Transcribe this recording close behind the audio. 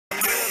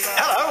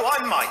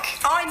I'm Mike.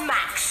 I'm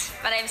Max.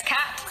 My name's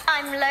Kat.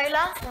 I'm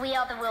Lola. We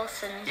are the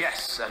Wilsons.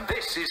 Yes, and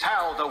this is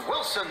how the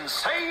Wilsons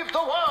saved the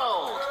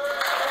world.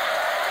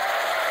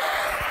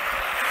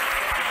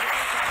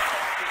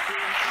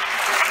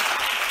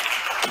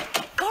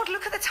 God,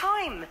 look at the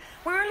time.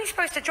 We're only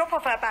supposed to drop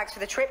off our bags for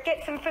the trip,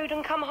 get some food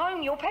and come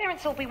home. Your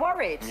parents will be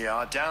worried. Yeah,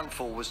 our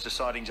downfall was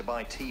deciding to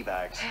buy tea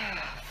bags.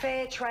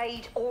 Fair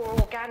trade or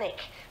organic.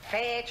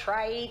 Fair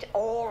trade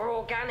or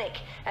organic.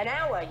 An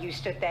hour you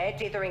stood there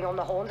dithering on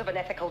the horns of an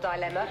ethical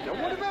dilemma.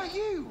 Now, what about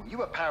you? You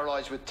were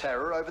paralysed with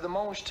terror over the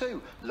Mange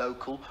too.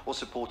 Local or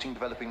supporting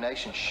developing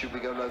nations? Should we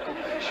go local?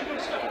 Should we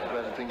support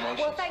developing nations?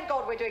 Well, thank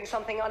God we're doing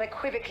something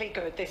unequivocally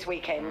good this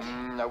weekend.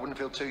 I wouldn't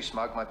feel too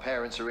smug. My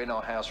parents are in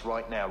our house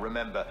right now.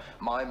 Remember,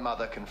 my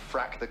mother can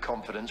frack the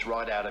confidence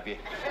right out of you.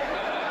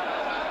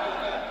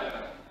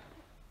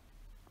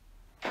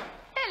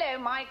 Hello,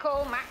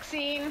 Michael,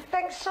 Maxine.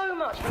 Thanks so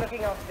much for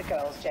looking after the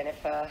girls,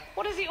 Jennifer.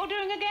 What is it you're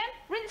doing again?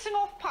 Rinsing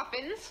off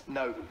puffins?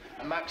 No,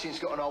 Maxine's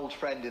got an old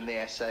friend in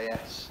the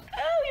SAS.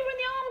 Oh, you're in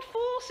the armed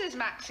forces,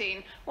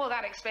 Maxine. Well,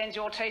 that explains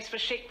your taste for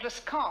shapeless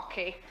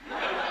khaki.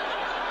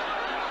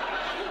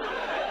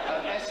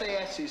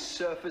 SAS is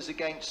Surfers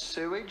Against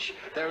Sewage.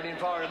 They're an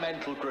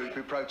environmental group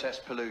who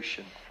protest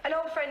pollution. An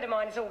old friend of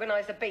mine has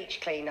organised a beach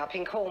clean-up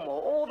in Cornwall.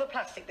 All the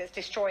plastic that's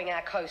destroying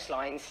our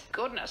coastlines.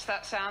 Goodness,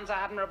 that sounds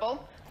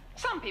admirable.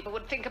 Some people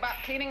would think about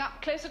cleaning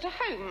up closer to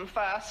home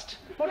first.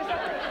 What does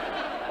that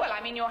mean? Well, I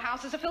mean, your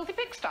house is a filthy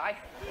pigsty.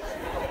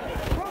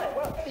 Right,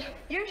 well,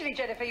 usually,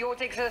 Jennifer, your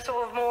digs are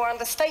sort of more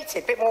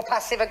understated, a bit more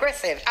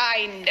passive-aggressive.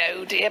 I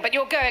know, dear, but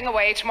you're going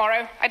away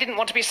tomorrow. I didn't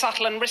want to be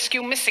subtle and risk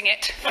you missing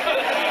it.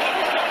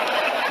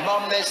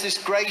 Mum, there's this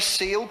grey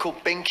seal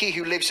called Binky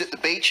who lives at the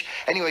beach.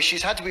 Anyway,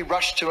 she's had to be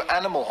rushed to an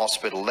animal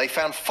hospital. They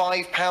found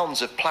 5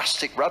 pounds of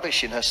plastic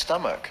rubbish in her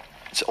stomach.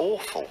 It's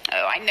awful.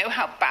 Oh, I know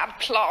how bad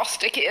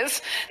plastic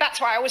is. That's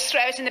why I always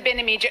throw it in the bin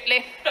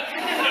immediately.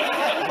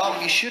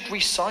 Mum, you should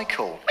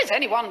recycle. There's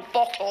only one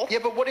bottle. Yeah,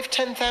 but what if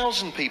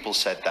 10,000 people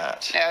said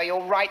that? No,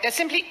 you're right. There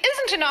simply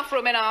isn't enough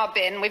room in our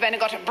bin. We've only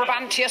got a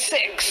Brabantia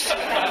 6.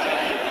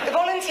 The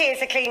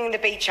volunteers are cleaning the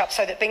beach up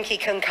so that Binky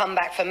can come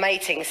back for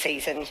mating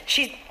season.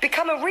 She's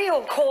become a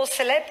real cause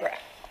célèbre.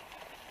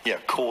 Yeah,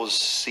 cause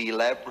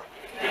célèbre.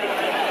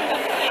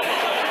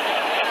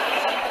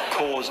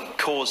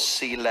 Cause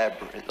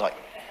célèbre, like...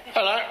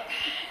 Hello.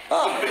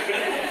 Oh.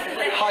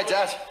 Hi,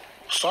 Dad.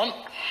 Son?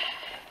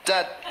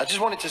 Dad, I just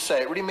wanted to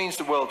say, it really means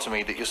the world to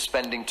me that you're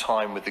spending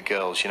time with the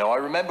girls. You know, I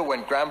remember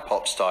when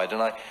Grandpops died,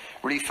 and I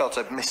really felt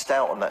I'd missed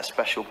out on that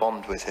special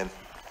bond with him.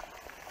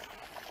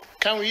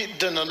 Can we eat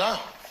dinner now?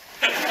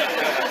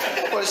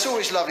 Well, it's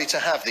always lovely to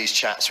have these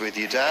chats with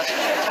you, Dad.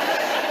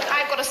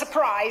 I've got a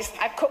surprise.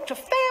 I've cooked a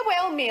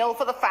farewell meal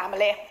for the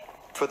family.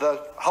 For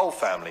the whole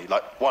family,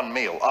 like one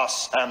meal,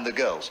 us and the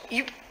girls.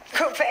 You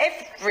cook for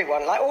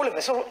everyone, like all of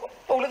us,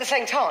 all at the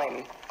same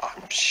time?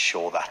 I'm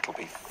sure that'll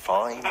be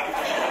fine.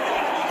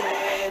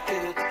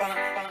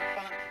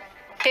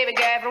 Here we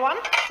go, everyone.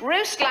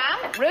 Roast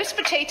lamb, roast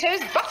potatoes,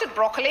 buttered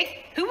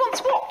broccoli. Who wants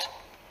what?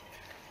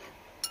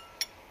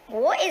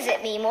 What is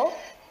it, Mimo?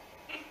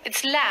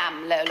 It's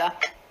lamb, Lola.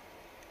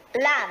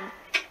 Lamb.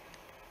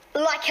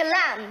 Like a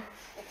lamb.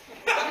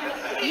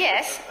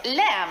 Yes,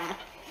 lamb.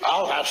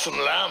 I'll have some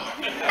lamb.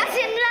 As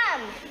in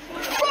lamb.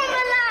 From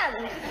a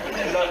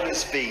lamb.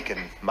 Lola's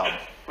vegan, Mum.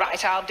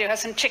 Right, I'll do her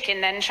some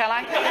chicken then, shall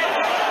I?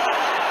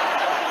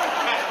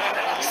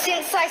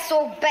 Since I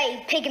saw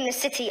Babe, Pig in the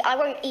City, I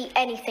won't eat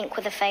anything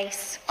with a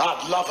face.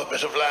 I'd love a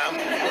bit of lamb.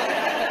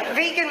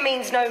 Vegan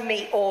means no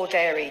meat or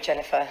dairy,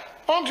 Jennifer.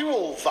 Aren't you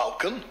all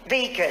Vulcan?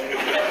 Vegan.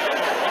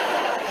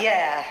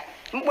 Yeah.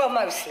 Well,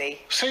 mostly.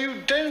 So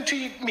you don't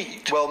eat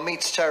meat? Well,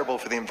 meat's terrible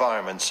for the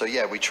environment, so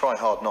yeah, we try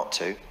hard not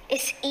to.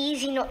 It's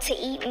easy not to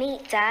eat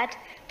meat, Dad.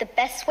 The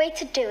best way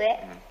to do it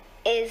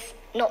is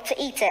not to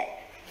eat it.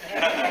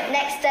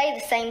 Next day,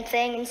 the same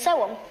thing, and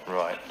so on.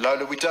 Right.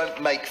 Lola, we don't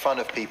make fun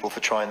of people for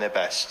trying their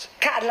best.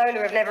 Kat and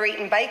Lola have never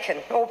eaten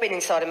bacon or been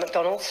inside a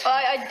McDonald's.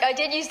 I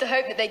did used to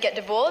hope that they'd get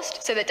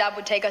divorced so that Dad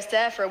would take us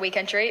there for a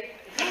weekend treat.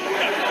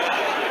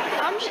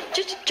 I'm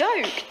just a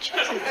joke.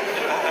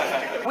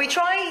 We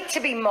try to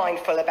be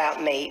mindful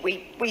about meat.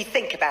 We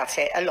think about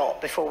it a lot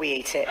before we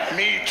eat it.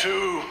 Me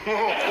too.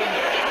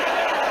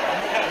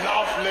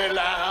 Lovely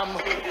lamb.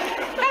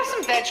 Have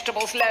some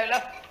vegetables,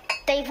 Lola.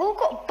 They've all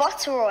got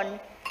butter on.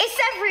 It's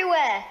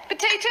everywhere.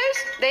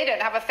 Potatoes? They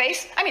don't have a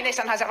face. I mean, they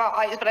sometimes have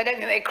eyes, but I don't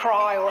think they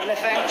cry or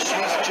anything.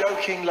 She's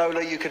joking,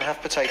 Lola. You can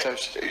have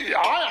potatoes.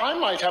 I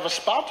might have a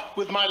spud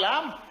with my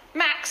lamb.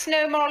 Max,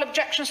 no moral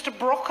objections to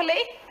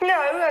broccoli? No,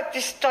 I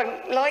just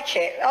don't like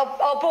it.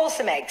 I'll boil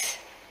some eggs.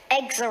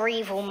 Eggs are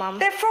evil, Mum.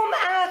 They're from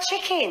our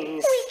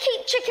chickens. We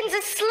keep chickens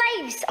as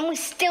slaves, and we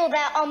steal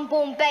their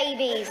unborn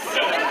babies.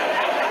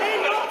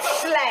 They're not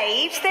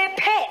slaves, they're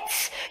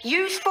pets.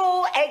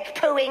 Useful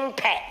egg-pooing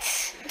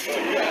pets.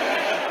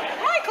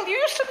 Michael, you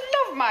used to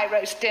love my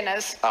roast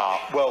dinners.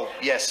 Well,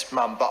 yes,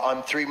 Mum, but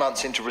I'm 3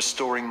 months into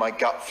restoring my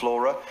gut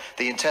flora.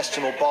 The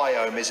intestinal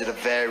biome is at a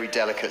very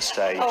delicate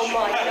stage. Oh,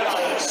 my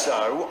God.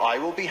 So I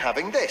will be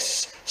having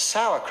this,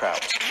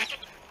 sauerkraut.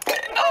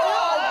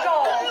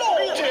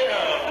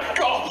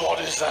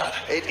 is that?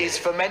 It is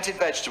fermented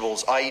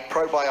vegetables. I eat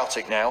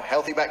probiotic now.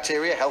 Healthy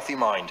bacteria, healthy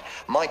mind.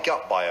 My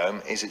gut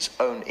biome is its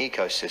own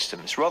ecosystem.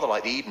 It's rather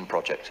like the Eden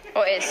Project.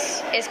 Well,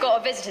 it's got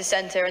a visitor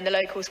centre and the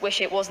locals wish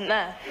it wasn't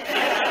there.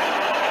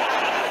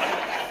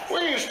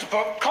 We used to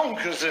put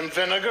conkers in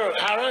vinegar at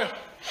Harrow.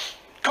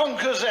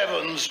 Conkers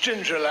Evans,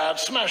 ginger lad,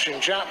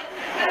 smashing chap.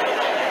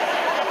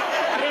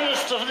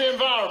 Minister for the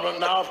Environment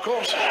now, of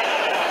course.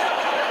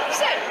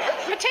 So,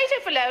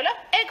 potato for Lola,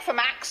 egg for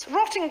Max,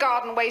 rotting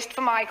garden waste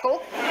for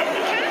Michael.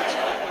 Cat?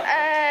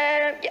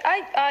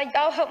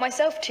 I'll help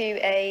myself to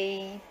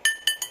a...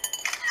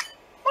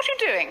 What are you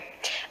doing?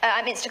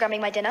 I'm Instagramming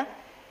my dinner.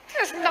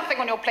 There's nothing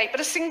on your plate but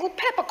a single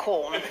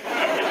peppercorn.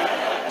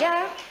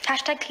 Yeah,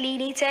 hashtag clean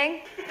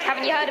eating.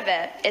 Haven't you heard of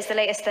it? It's the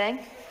latest thing.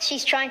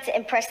 She's trying to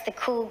impress the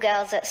cool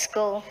girls at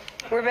school.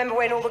 Remember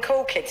when all the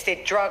cool kids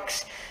did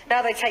drugs?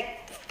 Now they take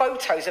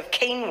photos of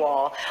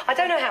quinoa. I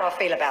don't know how I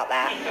feel about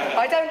that.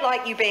 I don't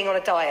like you being on a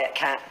diet,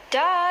 Kat.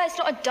 Duh, it's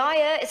not a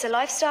diet, it's a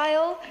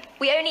lifestyle.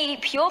 We only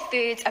eat pure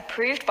foods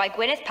approved by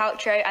Gwyneth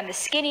Paltrow and the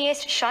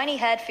skinniest,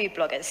 shiny-haired food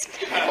bloggers.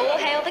 All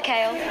hail the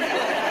kale.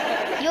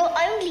 You're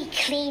only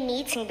clean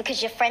eating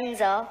because your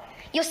friends are.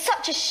 You're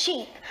such a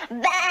sheep.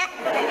 Bah!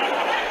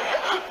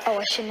 Oh,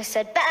 I shouldn't have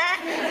said bah.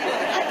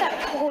 Like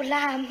that poor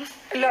lamb.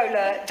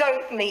 Lola,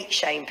 don't meat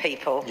shame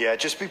people. Yeah,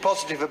 just be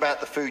positive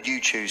about the food you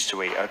choose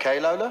to eat, okay,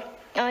 Lola?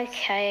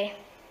 Okay.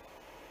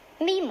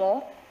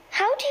 Meemaw,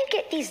 how do you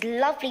get these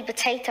lovely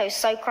potatoes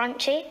so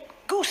crunchy?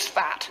 Goose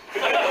fat.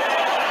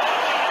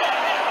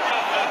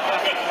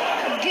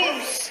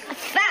 Goose.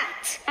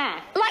 Fat?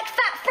 Like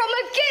fat from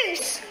a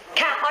goose?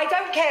 Kat, I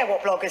don't care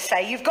what bloggers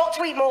say. You've got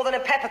to eat more than a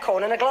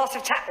peppercorn and a glass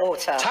of tap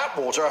water. Tap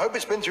water? I hope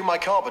it's been through my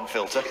carbon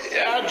filter.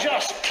 Yeah,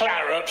 just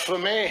claret for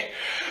me.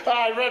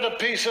 I read a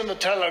piece in the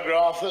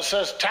Telegraph that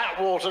says tap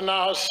water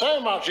now has so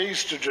much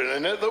estrogen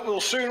in it that we'll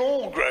soon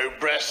all grow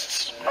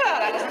breasts. Well,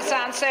 that doesn't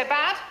sound so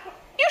bad.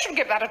 You should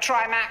give that a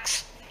try,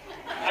 Max.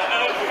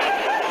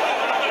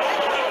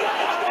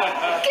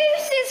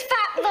 Goose is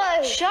fat,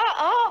 though. Shut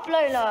up,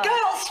 Lola.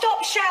 Girls,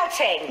 stop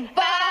shouting.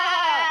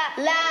 Bah!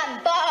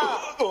 Lamb,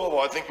 bah! Oh,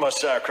 I think my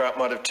sauerkraut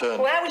might have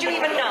turned. Well, how would you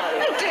even know?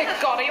 Oh, dear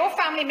God, are your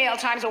family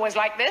mealtimes always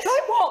like this?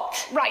 Like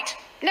what? Right.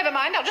 Never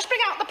mind, I'll just bring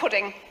out the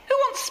pudding. Who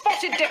wants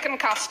spotted dick and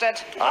custard?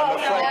 I'm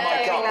afraid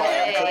my gut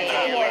biome couldn't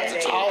handle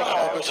it.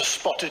 I'll have a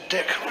spotted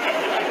dick.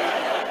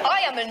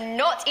 I am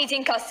not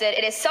eating custard.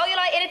 It is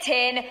cellulite in a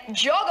tin.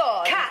 Jog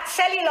on. Kat,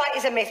 cellulite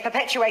is a myth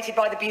perpetuated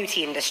by the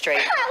beauty industry.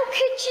 How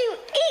could you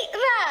eat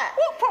that?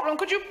 What problem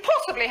could you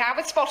possibly have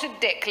with spotted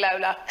dick,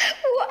 Lola?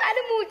 What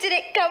animal did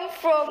it come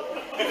from?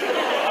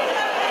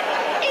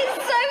 It's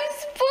so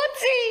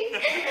spotty.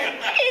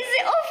 Is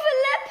it off a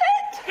leopard?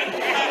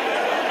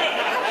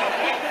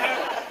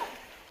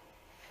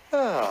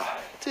 Ah,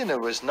 dinner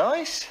was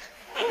nice.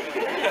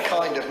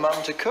 Kind of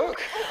mum to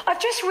cook. I've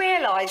just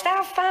realised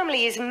our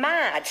family is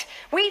mad.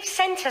 We've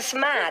sent us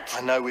mad.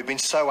 I know, we've been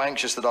so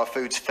anxious that our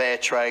food's fair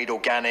trade,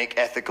 organic,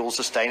 ethical,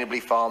 sustainably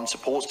farmed,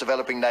 supports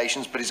developing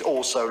nations, but is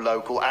also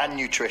local and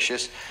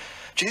nutritious.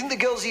 Do you think the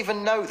girls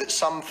even know that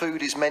some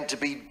food is meant to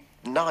be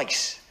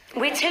nice?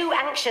 We're too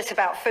anxious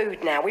about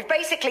food now. We've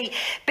basically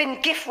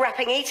been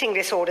gift-wrapping eating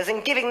disorders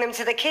and giving them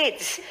to the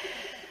kids.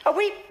 Are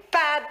we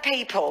bad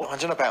people? I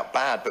don't know about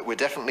bad, but we're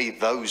definitely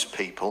those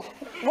people.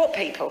 What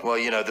people? Well,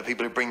 you know, the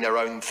people who bring their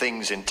own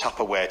things in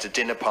Tupperware to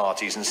dinner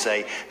parties and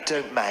say,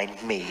 don't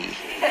mind me.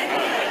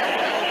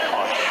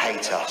 I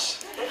hate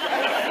us.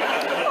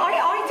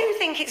 I do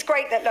think it's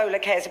great that Lola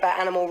cares about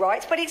animal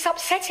rights, but it's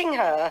upsetting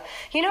her.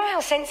 You know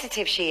how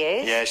sensitive she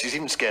is? Yeah, she's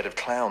even scared of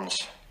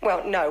clowns.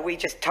 Well, no, we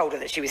just told her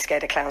that she was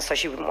scared of clowns so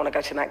she wouldn't want to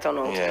go to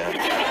McDonald's. Yeah.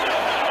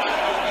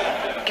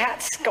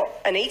 Kat's got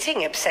an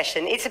eating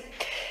obsession. It's a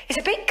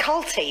bit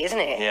culty, isn't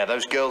it? Yeah,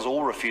 those girls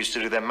all refused to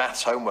do their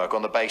maths homework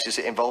on the basis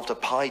it involved a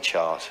pie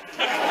chart.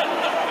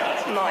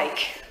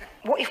 Mike,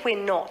 what if we're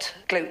not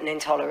gluten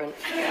intolerant?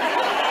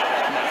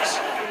 Max,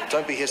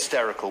 don't be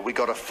hysterical. We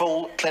got a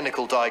full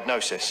clinical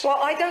diagnosis. Well,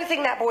 I don't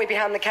think that boy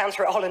behind the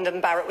counter at Holland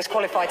and Barrett was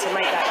qualified to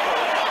make that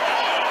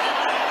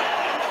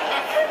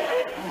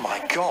call. Oh, my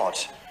God.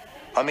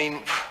 I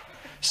mean,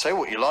 say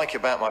what you like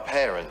about my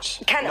parents.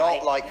 Can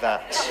Not I? like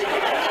that.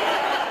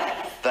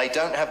 They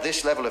don't have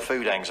this level of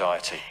food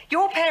anxiety.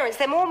 Your parents,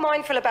 they're more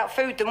mindful about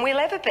food than we'll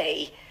ever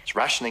be. It's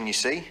rationing, you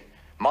see.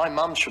 My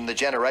mum's from the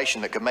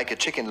generation that could make a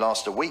chicken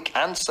last a week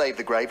and save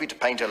the gravy to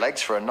paint her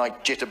legs for a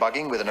night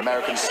jitterbugging with an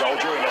American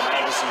soldier in an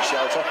Anderson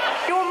shelter.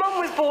 Your mum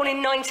was born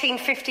in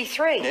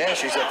 1953. Yeah,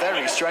 she's a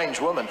very strange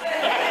woman.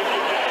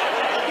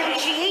 Yeah, but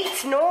she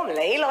eats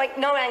normally, like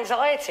no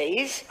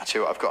anxieties. I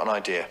tell you what, I've got an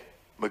idea.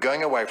 We're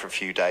going away for a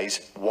few days.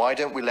 Why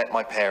don't we let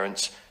my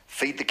parents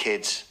feed the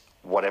kids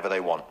whatever they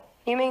want?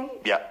 You mean?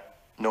 Yeah,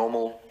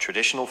 normal,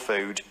 traditional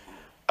food,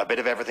 a bit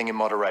of everything in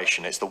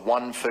moderation. It's the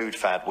one food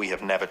fad we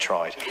have never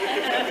tried.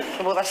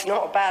 Well, that's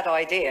not a bad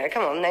idea.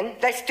 Come on, then.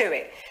 Let's do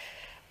it.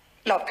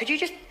 Love, could you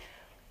just...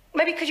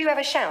 Maybe could you have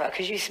a shower?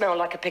 Because you smell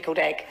like a pickled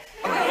egg.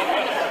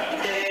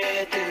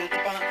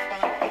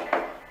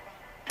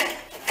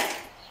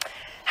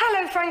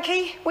 Hello,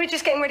 Frankie. We're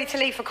just getting ready to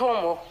leave for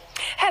Cornwall.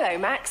 Hello,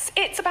 Max.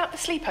 It's about the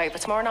sleepover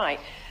tomorrow night.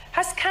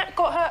 Has Kat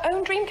got her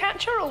own dream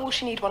catcher, or will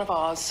she need one of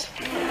ours?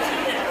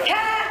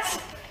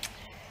 Kat!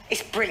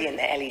 It's brilliant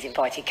that Ellie's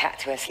invited Kat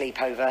to her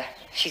sleepover.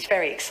 She's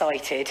very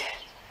excited.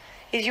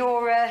 Is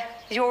your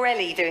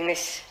Ellie doing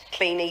this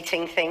clean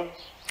eating thing?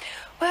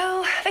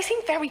 Well, they seem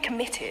very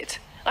committed.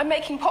 I'm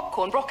making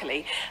popcorn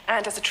broccoli,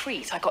 and as a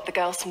treat, I got the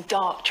girls some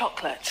dark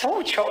chocolate.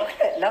 Oh,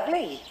 chocolate,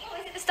 lovely. Oh,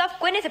 is it the stuff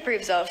Gwyneth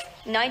approves of?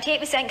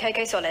 98%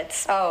 cocoa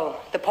solids. Oh,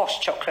 the posh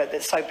chocolate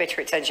that's so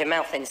bitter it turns your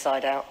mouth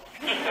inside out.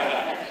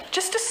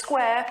 Just a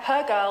square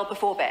per girl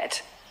before bed.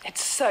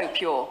 It's so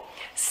pure.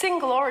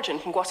 Single origin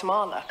from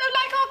Guatemala. Oh,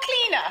 like our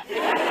cleaner.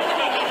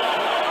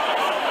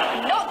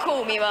 Not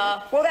cool,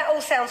 Mima. Well, that all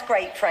sounds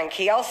great,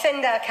 Frankie. I'll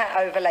send our Kat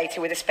over later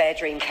with a spare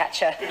dream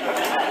catcher.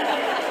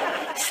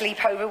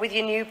 Sleep over with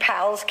your new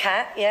pals,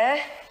 Kat,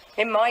 yeah?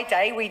 In my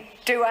day, we'd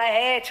do our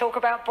hair, talk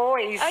about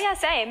boys. Oh, yeah,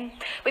 same.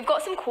 We've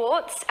got some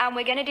quartz, and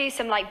we're going to do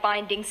some, like,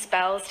 binding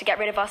spells to get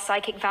rid of our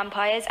psychic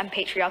vampires and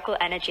patriarchal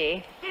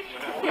energy.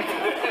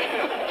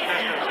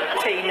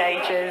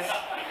 Teenagers.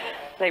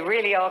 They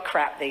really are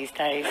crap these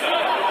days.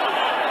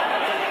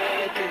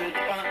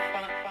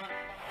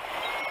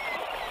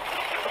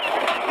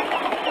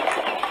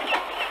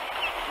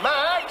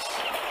 Max,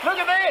 look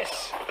at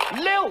this.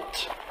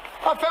 Lilt.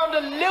 I found a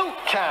Lilt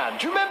can.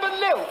 Do you remember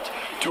Lilt?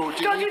 Don't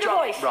do the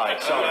voice.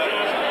 Right, sorry.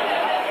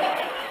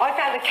 I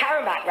found a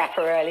Karamak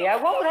wrapper earlier.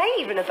 What were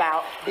they even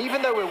about?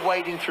 Even though we're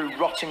wading through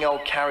rotting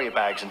old carrier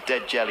bags and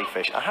dead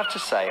jellyfish, I have to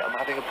say I'm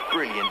having a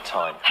brilliant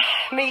time.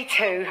 Me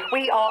too.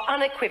 We are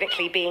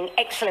unequivocally being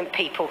excellent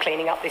people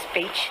cleaning up this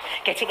beach,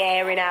 getting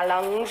air in our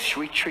lungs. Should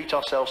we treat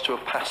ourselves to a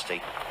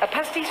pasty? A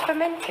pasty's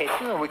fermented.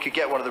 Well, we could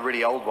get one of the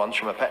really old ones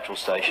from a petrol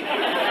station.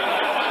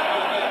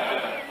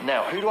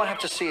 Now, who do I have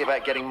to see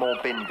about getting more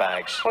bin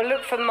bags? Well,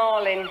 look for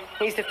Marlin.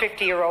 He's the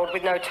 50-year-old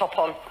with no top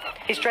on.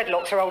 His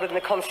dreadlocks are older than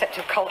the concept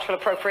of cultural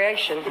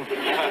appropriation.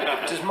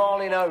 Does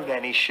Marlin own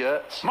any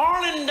shirts?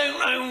 Marlin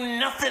don't own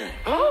nothing.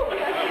 Oh!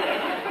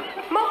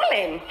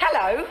 Marlin,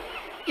 hello.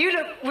 You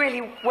look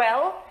really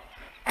well.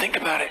 Think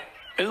about it.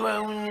 Who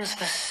owns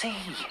the sea?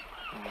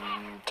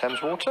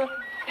 Thames Water?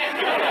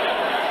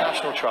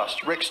 National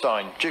Trust,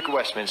 Rickstein, Duke of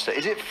Westminster.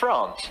 Is it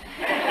France?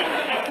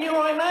 You're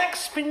right,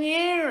 Max. It's been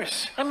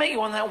years. I met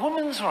you on that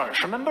woman's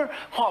march, remember?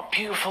 What a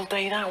beautiful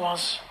day that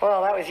was.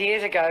 Well, that was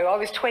years ago. I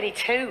was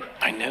 22.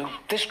 I know.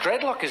 This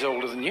dreadlock is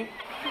older than you.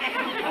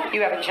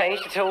 You haven't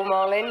changed at all,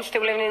 Marlin.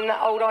 Still living in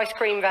that old ice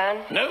cream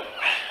van? No.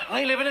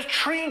 I live in a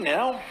tree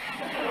now.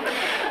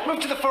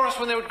 Moved to the forest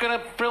when they were going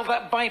to build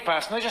that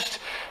bypass, and I just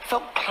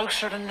felt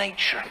closer to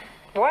nature.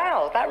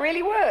 Wow, that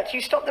really worked.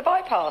 You stopped the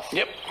bypass.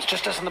 Yep, it's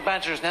just us and the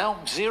Badgers now.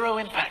 Zero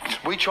impact.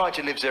 We try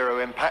to live zero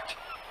impact.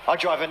 I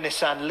drive a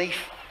Nissan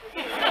Leaf.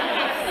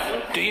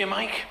 Do you,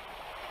 Mike?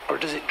 Or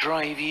does it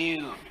drive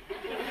you?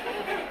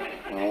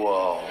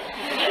 Whoa.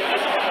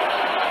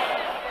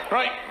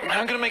 Right,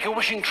 I'm going to make a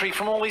wishing tree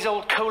from all these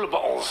old cola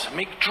bottles.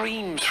 Make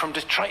dreams from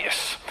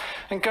detritus.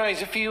 And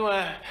guys, if you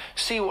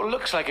see what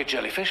looks like a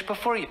jellyfish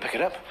before you pick it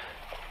up,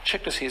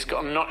 check to see it's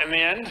got a knot in the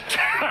end.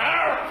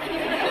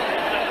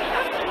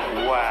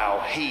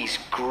 Wow, he's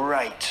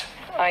great.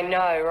 I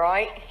know,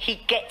 right?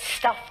 He gets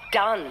stuff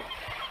done.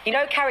 You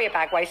know carrier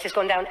bag waste has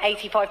gone down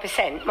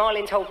 85%.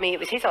 Marlin told me it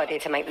was his idea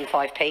to make them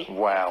 5p.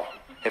 Wow.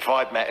 If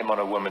I'd met him on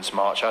a woman's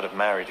march, I'd have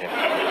married him.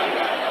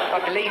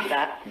 I believe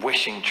that.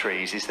 Wishing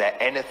trees, is there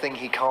anything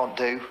he can't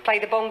do? Play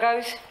the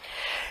bongos?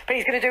 But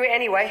he's going to do it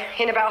anyway,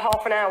 in about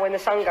half an hour when the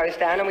sun goes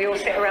down and we all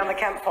sit around the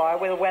campfire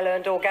with a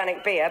well-earned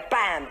organic beer.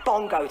 Bam!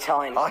 Bongo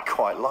time. I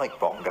quite like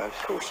bongos.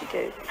 Of course you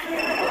do.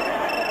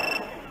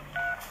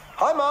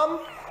 Hi, Mum.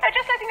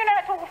 Just letting you know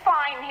it's all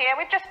fine here.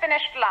 We've just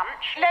finished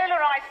lunch. Lola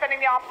and I are spending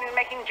the afternoon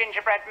making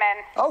gingerbread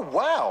men. Oh,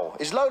 wow.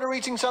 Is Lola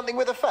eating something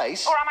with a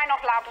face? Or am I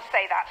not allowed to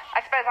say that?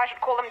 I suppose I should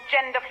call them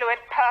gender-fluid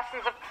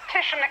persons of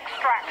Titian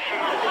extraction.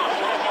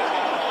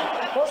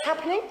 What's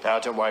happening? Now,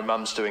 don't worry,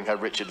 Mum's doing her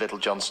Richard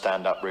Littlejohn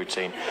stand-up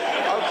routine.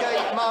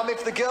 OK, Mum,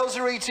 if the girls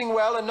are eating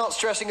well and not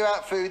stressing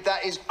about food,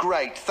 that is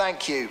great.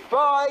 Thank you.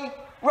 Bye.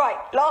 Right,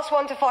 last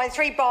one to find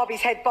 3 Barbies'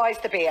 head buys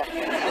the beer.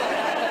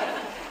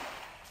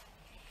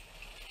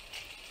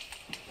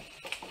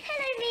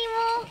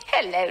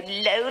 Hello,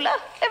 Lola.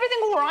 Everything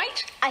all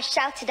right? I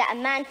shouted at a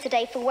man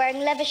today for wearing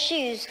leather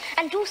shoes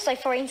and also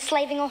for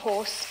enslaving a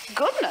horse.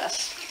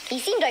 Goodness. He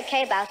seemed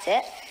okay about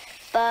it,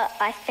 but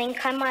I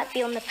think I might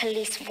be on the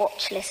police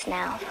watch list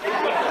now.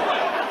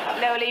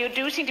 Lola, you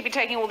do seem to be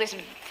taking all this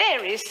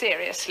very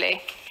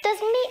seriously.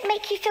 Does meat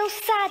make you feel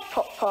sad,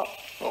 Pop-Pop?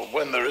 Well,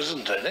 when there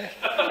isn't any.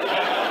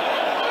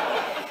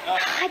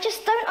 I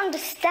just don't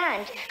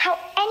understand how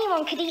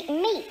anyone could eat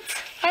meat.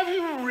 Have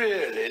you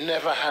really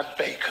never had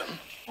bacon?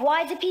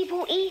 Why do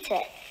people eat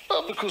it?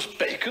 Well, because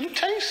bacon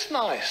tastes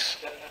nice.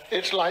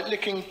 It's like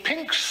licking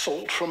pink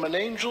salt from an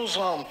angel's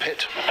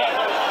armpit.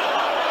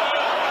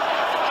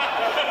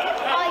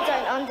 I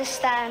don't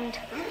understand.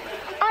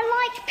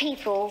 I like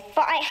people,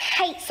 but I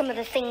hate some of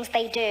the things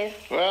they do.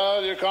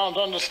 Well, you can't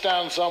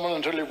understand someone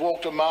until you've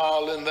walked a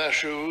mile in their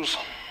shoes.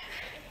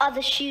 Are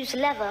the shoes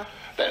leather?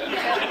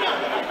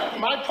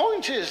 My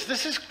point is,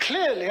 this is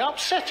clearly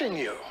upsetting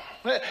you.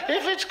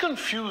 If it's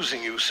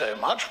confusing you so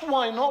much,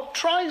 why not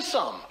try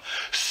some?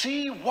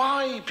 See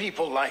why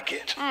people like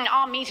it.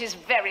 Our meat is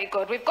very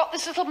good. We've got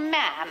this little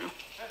man.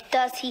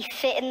 Does he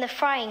fit in the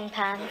frying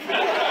pan?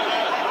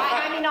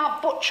 I mean, our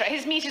butcher.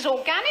 His meat is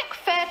organic,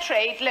 fair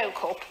trade,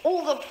 local.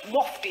 All the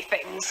wafty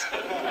things.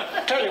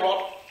 Tell you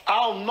what,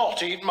 I'll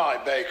not eat my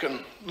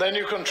bacon. Then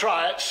you can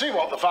try it, see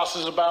what the fuss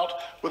is about,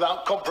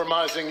 without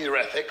compromising your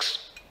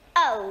ethics.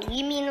 Oh,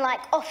 you mean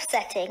like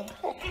offsetting?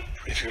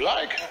 If you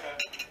like.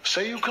 So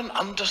you can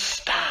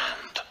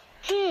understand.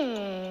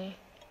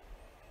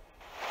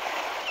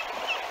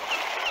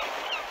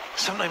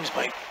 Sometimes,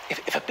 mate,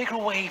 if a bigger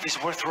wave is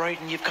worth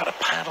riding, you've got to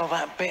paddle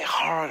that bit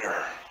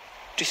harder.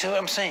 Do you see what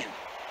I'm saying?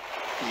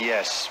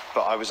 Yes,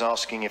 but I was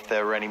asking if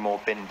there were any more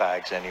bin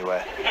bags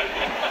anywhere.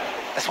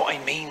 That's what I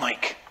mean,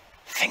 Mike.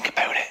 Think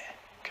about it.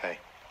 Okay.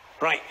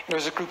 Right,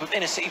 there's a group of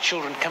inner-city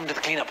children coming to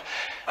the clean-up.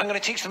 I'm going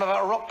to teach them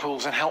about rock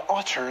pools and how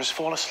otters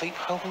fall asleep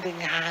holding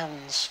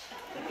hands.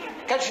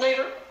 Catch you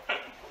later.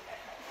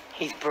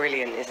 He's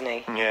brilliant, isn't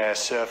he? Yeah,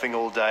 surfing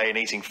all day and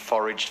eating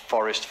foraged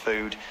forest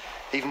food.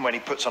 Even when he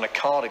puts on a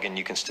cardigan,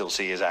 you can still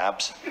see his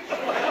abs.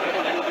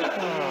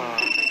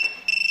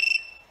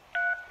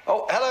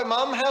 Oh, hello,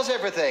 Mum. How's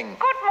everything?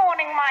 Good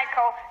morning,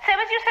 Michael. So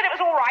as you said it was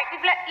all right,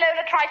 we've let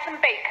Lola try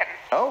some bacon.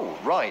 Oh,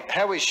 right.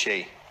 How is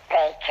she?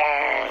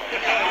 Bacon.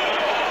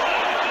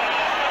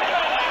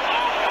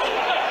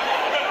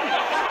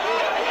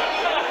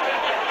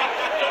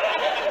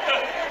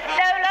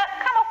 Lola,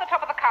 come off the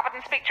top of the cupboard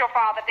and speak to your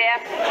father, dear.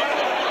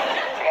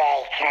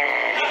 Bacon.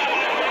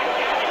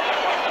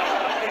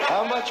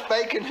 How much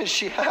bacon has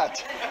she had?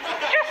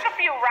 Just a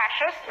few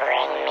rashers.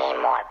 Bring me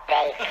more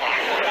bacon.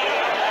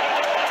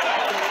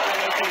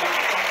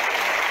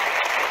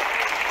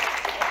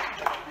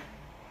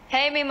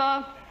 Hey,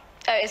 Mima.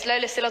 Oh, is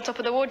Lola still on top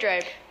of the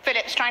wardrobe?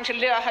 Philip's trying to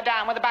lure her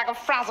down with a bag of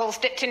frazzles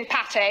dipped in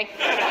pate. Great.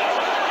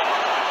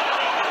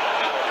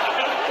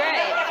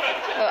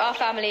 Well, our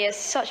family is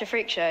such a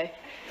freak show.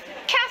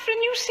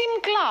 Catherine, you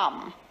seem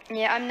glum.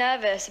 Yeah, I'm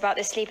nervous about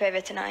this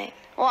sleepover tonight.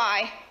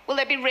 Why? Will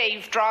there be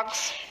rave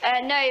drugs?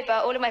 No,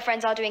 but all of my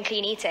friends are doing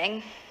clean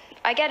eating.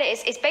 I get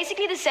it. It's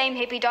basically the same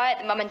hippie diet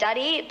that Mum and Dad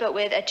eat, but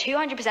with a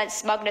 200%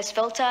 smugness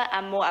filter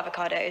and more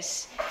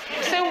avocados.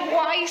 So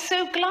why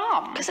so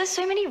glum? Because there's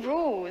so many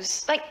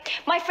rules. Like,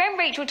 my friend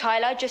Rachel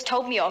Tyler just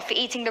told me off for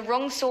eating the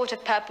wrong sort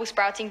of purple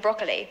sprouting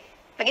broccoli.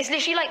 Like, it's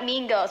literally like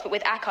Mean Girls, but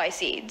with acai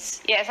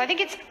seeds. Yes, I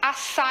think it's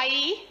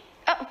acai.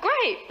 Oh,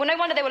 great. Well, no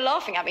wonder they were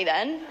laughing at me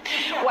then.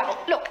 Well,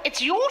 look, it's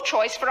your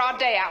choice for our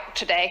day out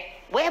today.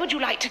 Where would you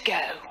like to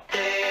go?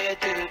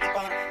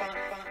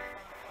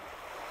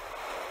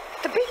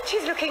 The beach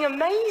is looking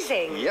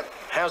amazing. Yep.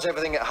 How's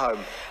everything at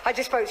home? I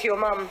just spoke to your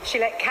mum. She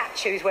let Kat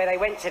choose where they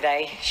went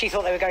today. She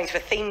thought they were going to a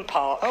theme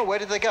park. Oh, where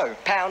did they go?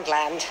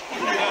 Poundland.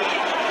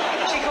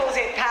 She calls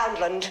it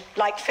Poundland,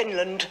 like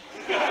Finland.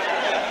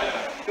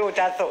 Your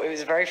dad thought it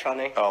was very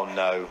funny. Oh,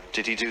 no.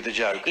 Did he do the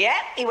joke?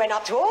 Yeah, he went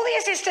up to all the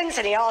assistants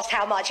and he asked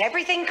how much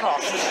everything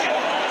cost.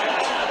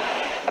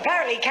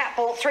 Apparently, Kat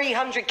bought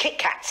 300 Kit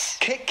Kats.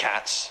 Kit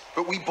Kats?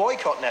 But we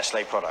boycott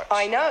Nestle products.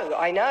 I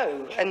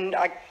know. And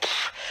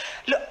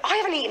look, I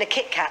haven't eaten a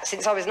Kit Kat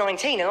since I was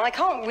 19 and I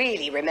can't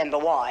really remember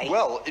why.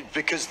 Well,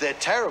 because they're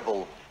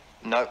terrible.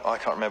 No, I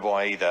can't remember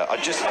why either. I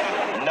just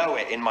know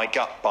it in my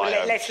gut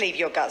bio. Let's leave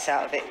your guts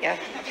out of it, yeah?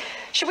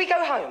 Should we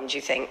go home, do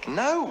you think?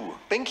 No.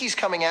 Binky's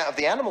coming out of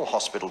the animal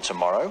hospital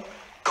tomorrow.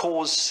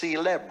 Cause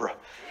célèbre.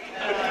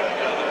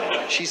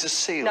 She's a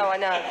seal. No, I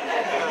know.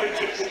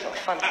 It's not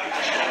fun.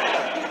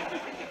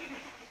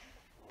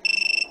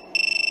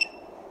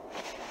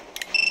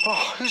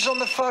 Oh, who's on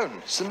the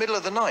phone? It's the middle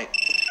of the night.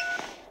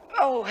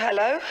 Oh,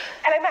 hello.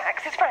 Hello,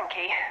 Max. It's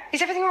Frankie.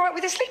 Is everything all right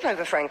with the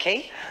sleepover,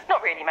 Frankie?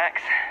 Not really,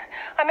 Max.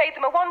 I made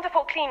them a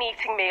wonderful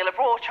clean-eating meal of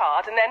raw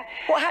chard, and then...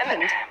 What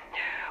happened?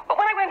 Well,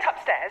 when I went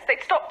upstairs,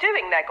 they'd stopped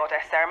doing their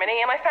goddess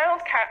ceremony, and I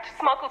found Kat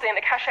smuggled in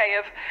a cachet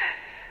of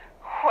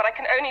what I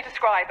can only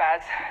describe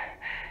as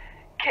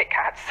Kit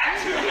Kats.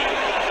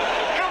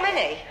 How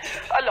many?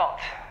 A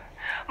lot.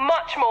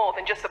 Much more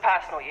than just for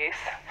personal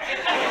use.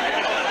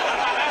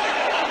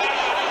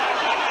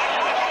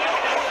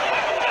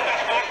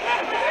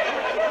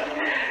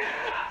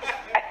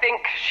 I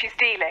think she's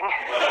dealing.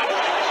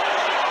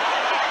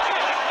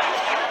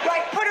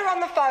 Right, put her on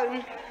the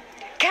phone.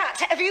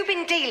 Kat, have you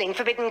been dealing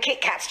forbidden Kit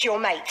Kats to your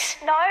mates?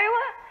 No.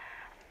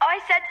 I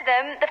said to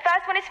them, the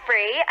first one is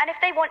free, and if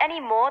they want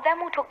any more, then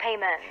we'll talk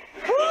payment.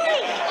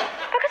 Why?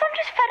 Because I'm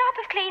just fed up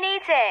of clean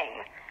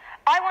eating.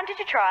 I wanted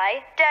to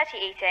try dirty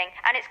eating,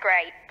 and it's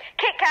great.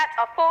 Kit Kats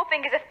are 4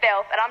 fingers of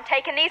filth, and I'm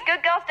taking these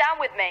good girls down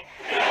with me.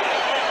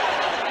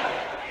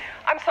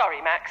 I'm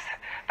sorry, Max,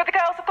 but the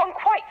girls have gone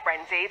quite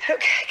frenzied.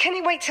 Look, can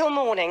you wait till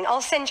morning?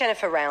 I'll send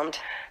Jennifer round.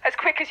 As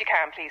quick as you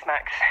can, please,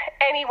 Max.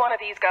 Any one of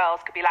these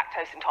girls could be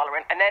lactose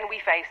intolerant, and then we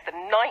face the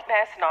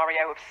nightmare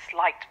scenario of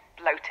slight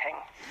bloating.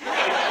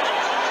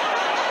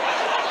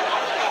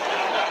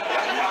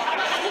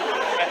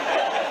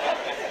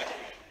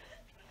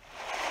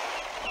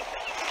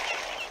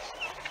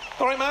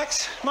 All right,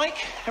 Max? Mike,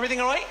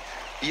 everything all right?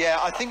 Yeah,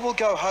 I think we'll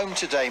go home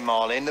today,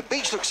 Marlin. The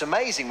beach looks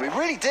amazing. We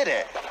really did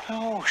it.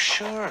 Oh,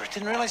 sure.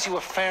 Didn't realise you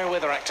were fair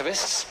weather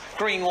activists,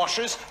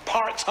 greenwashers,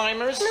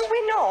 part-timers. No,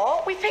 we're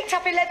not. We picked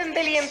up 11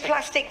 billion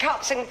plastic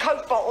cups and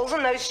Coke bottles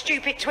and those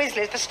stupid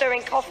Twizzlers for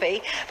stirring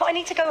coffee. But I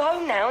need to go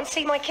home now and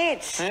see my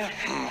kids. Yeah?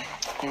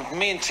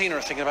 Me and Tina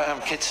are thinking about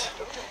having kids.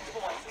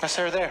 I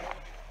saw her there.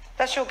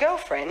 That's your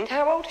girlfriend?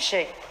 How old is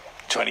she?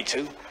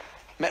 22.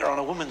 Met her on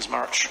a women's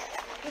march.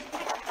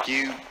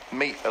 You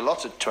meet a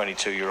lot of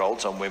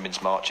 22-year-olds on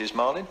women's marches,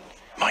 Marlin.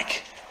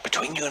 Mike,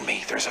 between you and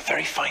me, there's a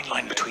very fine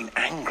line between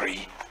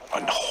angry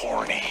and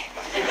horny.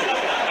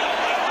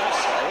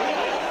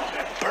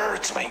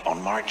 Birds, mate, on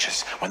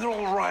marches, when they're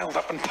all riled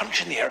up and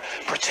punch in the air,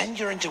 pretend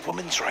you're into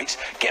women's rights,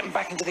 get them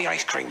back into the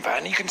ice cream van,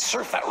 and you can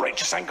surf that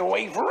righteous anger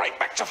wave right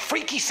back to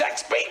Freaky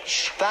Sex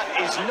Beach. That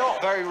is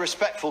not very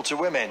respectful to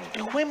women.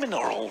 The women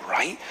are all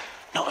right.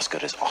 Not as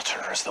good as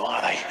otters, though,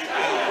 are they?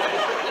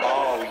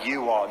 Oh,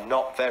 you are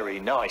not very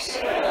nice.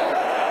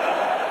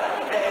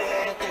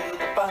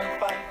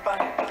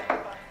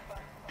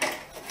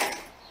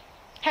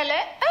 Hello?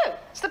 Oh,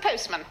 it's the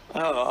postman.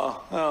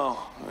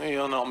 Oh,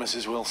 you're not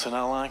Mrs. Wilson.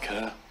 I like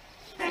her.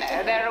 No,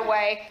 they're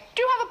away.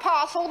 Do you have a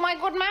parcel, my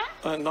good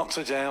man? Not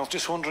today. I was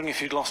just wondering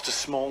if you'd lost a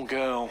small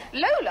girl.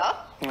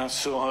 Lola? I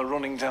saw her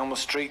running down the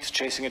street,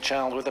 chasing a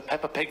child with a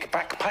Peppa Pig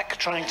backpack,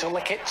 trying to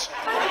lick it.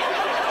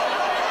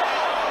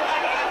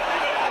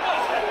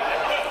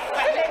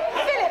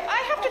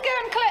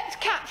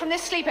 From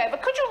this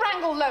sleepover, could you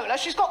wrangle Lola?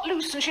 She's got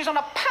loose and she's on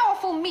a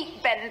powerful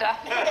meat bender.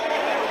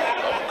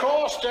 Of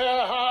course,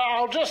 dear.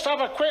 I'll just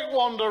have a quick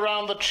wander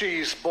around the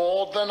cheese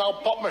board, then I'll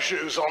pop my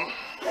shoes on.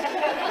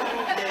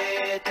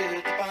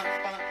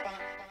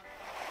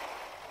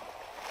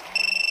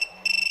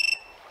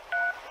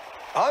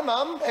 Hi,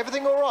 Mum.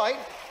 Everything all right?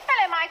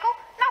 Hello, Michael.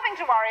 Nothing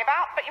to worry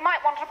about, but you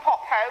might want to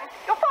pop home.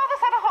 Your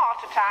father's had a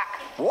heart attack.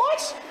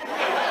 What?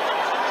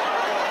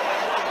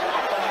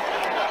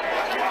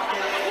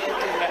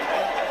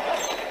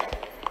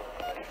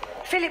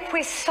 Philip,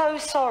 we're so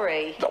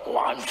sorry. Oh,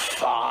 I'm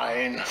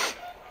fine.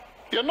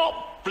 You're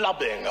not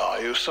blubbing, are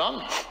you,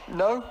 son?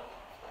 No.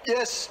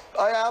 Yes,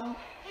 I am.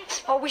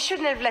 Oh, we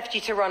shouldn't have left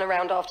you to run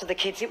around after the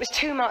kids. It was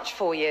too much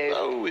for you.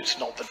 No, it's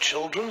not the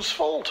children's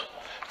fault.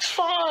 It's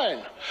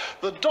fine.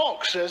 The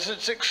doc says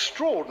it's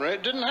extraordinary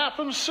it didn't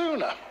happen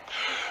sooner.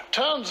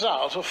 Turns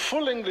out a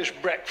full English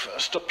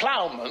breakfast, a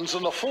ploughman's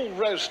and a full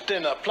roast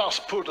dinner plus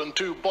pud and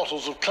 2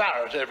 bottles of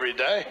claret every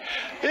day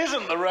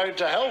isn't the road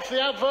to health the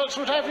adverts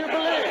would have you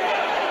believe.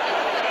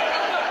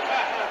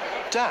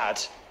 Dad,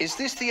 is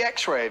this the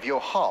X-ray of your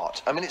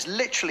heart? I mean, it's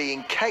literally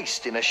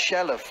encased in a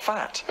shell of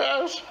fat.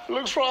 Yes,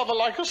 looks rather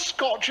like a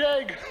Scotch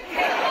egg.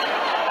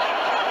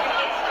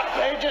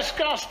 They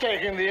discussed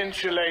taking the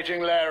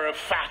insulating layer of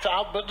fat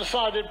out, but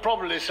decided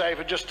probably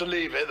safer just to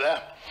leave it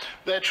there.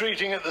 They're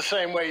treating it the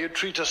same way you'd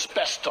treat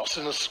asbestos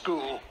in a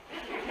school.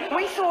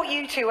 We thought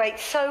you two ate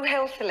so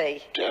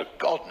healthily. Dear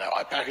God, no,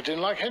 I pack it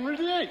in like Henry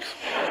VIII.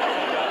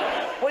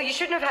 Well, you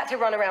shouldn't have had to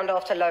run around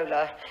after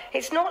Lola.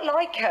 It's not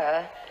like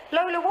her.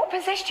 Lola, what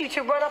possessed you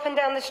to run up and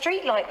down the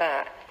street like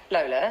that?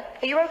 Lola,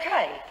 are you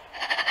okay?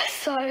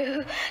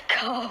 So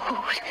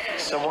cold.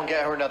 Someone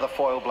get her another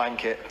foil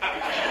blanket.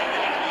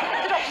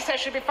 The doctor says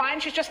she'll be fine.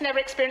 She's just never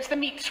experienced the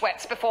meat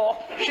sweats before.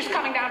 She's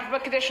coming down from a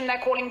condition they're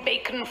calling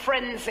bacon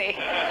frenzy.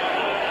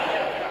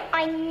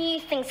 I knew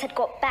things had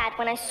got bad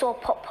when I saw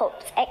Pop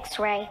Pop's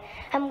X-ray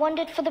and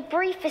wondered for the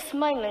briefest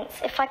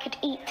moments if I could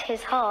eat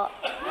his heart.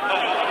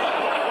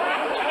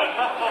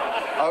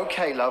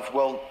 Okay, love.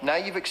 Well, now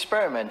you've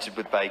experimented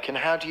with bacon,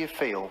 how do you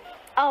feel?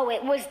 Oh,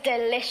 it was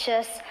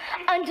delicious.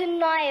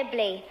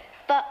 Undeniably.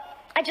 But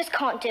I just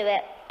can't do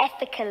it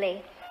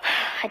ethically.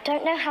 I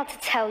don't know how to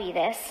tell you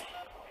this,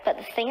 but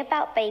the thing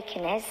about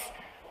bacon is,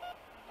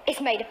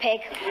 it's made of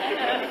pig.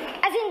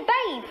 As in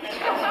babe.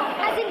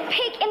 As in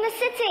pig in the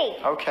city.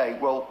 Okay,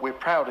 well, we're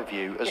proud of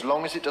you, as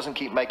long as it doesn't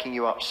keep making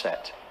you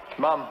upset.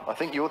 Mum, I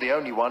think you're the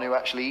only one who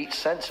actually eats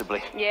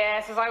sensibly.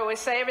 Yes, as I always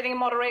say, everything in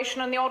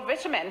moderation and the odd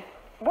vitamin.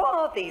 What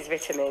are these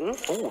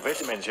vitamins? Oh,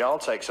 vitamins, yeah, I'll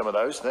take some of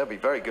those. They'll be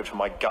very good for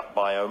my gut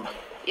biome.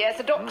 Yes,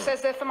 the doc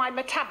says they're for my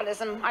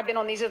metabolism. I've been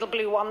on these little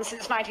blue ones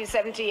since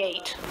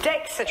 1978.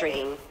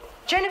 Dexedrine.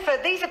 Jennifer,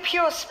 these are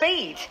pure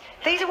speed.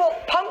 These are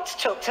what punks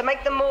took to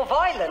make them more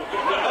violent.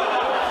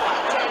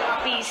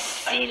 Don't be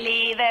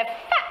silly. They're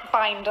fat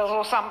binders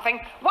or something.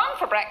 1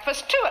 for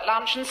breakfast, 2 at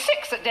lunch, and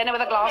 6 at dinner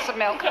with a glass of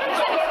milk. Of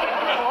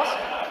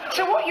course.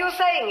 So what you're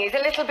saying is a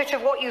little bit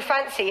of what you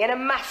fancy and a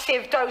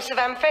massive dose of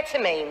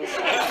amphetamines.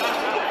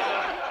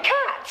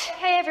 Cat!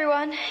 Hey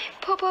everyone.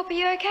 Pop Pop, are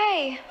you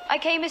okay? I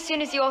came as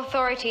soon as the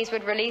authorities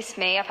would release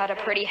me. I've had a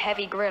pretty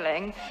heavy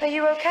grilling. Are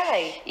you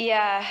okay?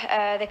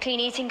 Yeah, the clean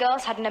eating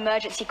girls had an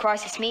emergency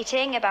crisis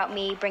meeting about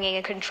me bringing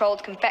a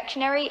controlled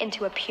confectionery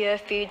into a pure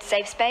food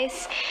safe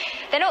space.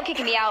 They're not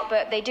kicking me out,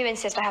 but they do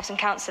insist I have some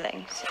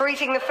counselling. For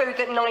eating the food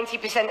that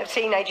 90% of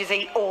teenagers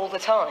eat all the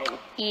time?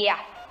 Yeah.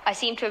 I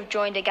seem to have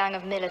joined a gang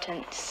of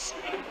militants.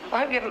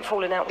 I hope you haven't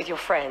fallen out with your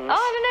friends.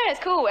 Oh, no,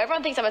 it's cool.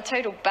 Everyone thinks I'm a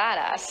total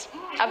badass.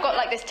 I've got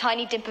like this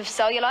tiny dip of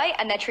cellulite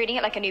and they're treating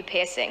it like a new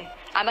piercing.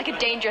 I'm like a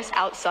dangerous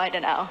outsider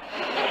now.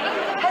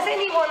 Has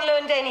anyone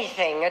learned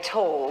anything at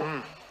all?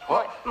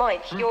 What?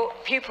 Mike, your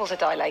pupils are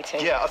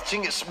dilating. Yeah, I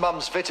think it's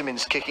Mum's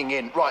vitamins kicking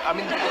in. Right, I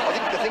mean, I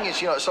think the thing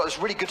is, you know, it's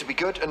really good to be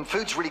good, and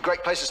food's a really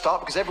great place to start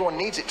because everyone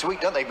needs it to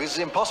eat, don't they? Because it's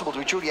impossible to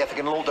be truly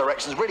ethical in all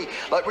directions. Really,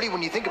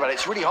 when you think about it,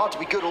 it's really hard to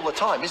be good all the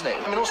time, isn't it?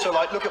 I mean, also,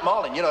 like, look at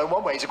Marlon. You know, in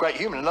one way, he's a great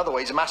human, in another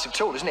way, he's a massive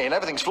tool, isn't he? And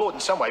everything's flawed in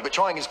some way, but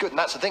trying is good, and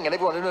that's the thing. And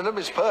none of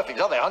it's perfect,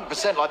 are they?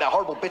 100% like that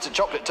horrible bit of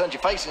chocolate turns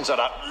your face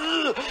inside out.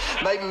 Ugh.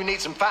 Maybe we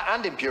need some fat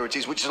and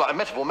impurities, which is like a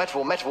metaphor.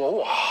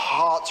 Oh,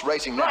 heart's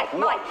racing now.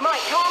 Mike,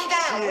 calm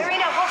down. We're in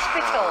a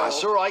hospital.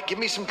 It's all right. Give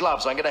me some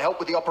gloves. I'm going to help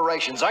with the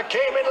operations. I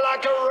came in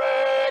like a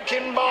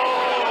wrecking ball.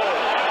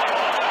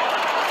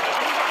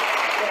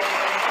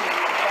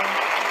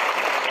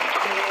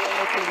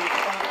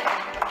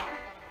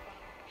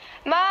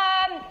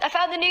 Mum, I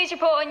found the news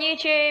report on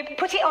YouTube.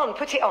 Put it on.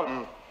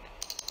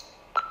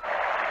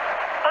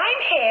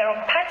 I'm here on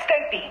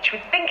Brigstocke Beach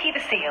with Binky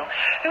the seal,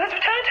 who has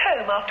returned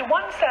home after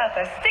one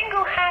surfer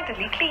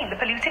single-handedly cleaned the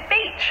polluted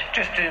beach.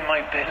 Just doing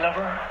my bit,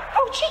 lover.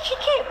 Oh, cheeky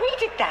kid, we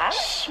did that.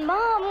 Shh,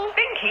 Mum.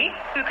 Binky,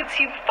 who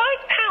consumed 5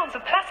 pounds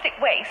of plastic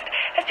waste,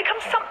 has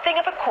become something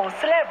of a cause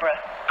célèbre.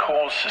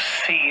 Cause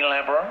sea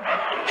lever.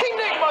 He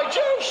nicked my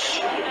juice.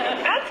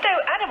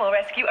 Brigstocke Animal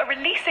Rescue are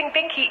releasing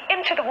Binky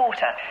into the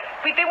water.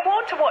 We've been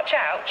warned to watch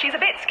out. She's a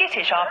bit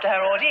skittish after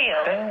her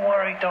ordeal. Don't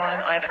worry,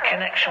 darling. I have a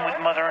connection with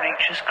Mother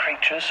Nature's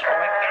creatures. She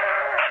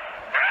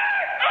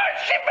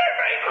bit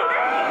me!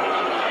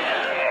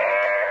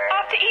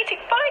 After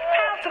eating 5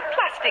 pounds of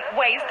plastic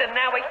waste and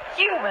now a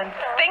human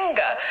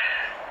finger,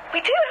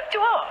 we do have to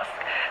ask,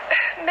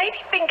 maybe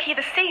Binky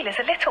the seal is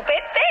a little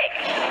bit big.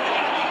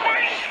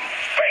 My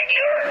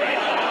finger!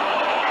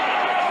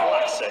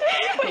 Classic.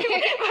 Wait,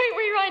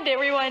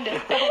 rewind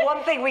it. But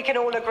one thing we can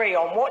all agree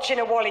on, watching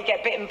a wally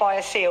get bitten by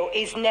a seal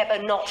is never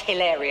not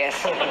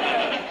hilarious.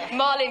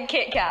 Marlin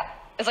Kit Kat.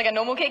 It's like a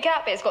normal Kit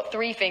Kat, but it's got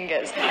 3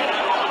 fingers.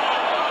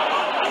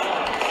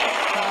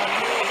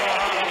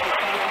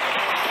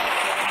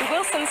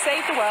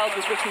 Save the World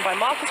was written by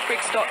Marcus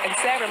Brigstocke and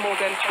Sarah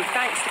Morgan with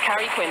thanks to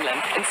Carrie Quinlan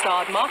and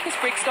starred Marcus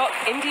Brigstocke,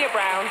 India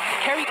Brown,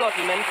 Kerry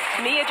Godliman,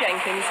 Mia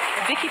Jenkins,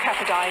 Vicky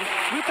Pepperdine,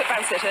 Rupert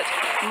Van Sittert,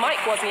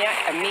 Mike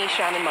Wozniak and me,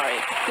 Shannon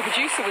Murray. The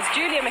producer was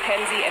Julia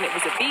Mackenzie and it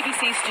was a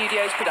BBC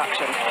Studios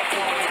production.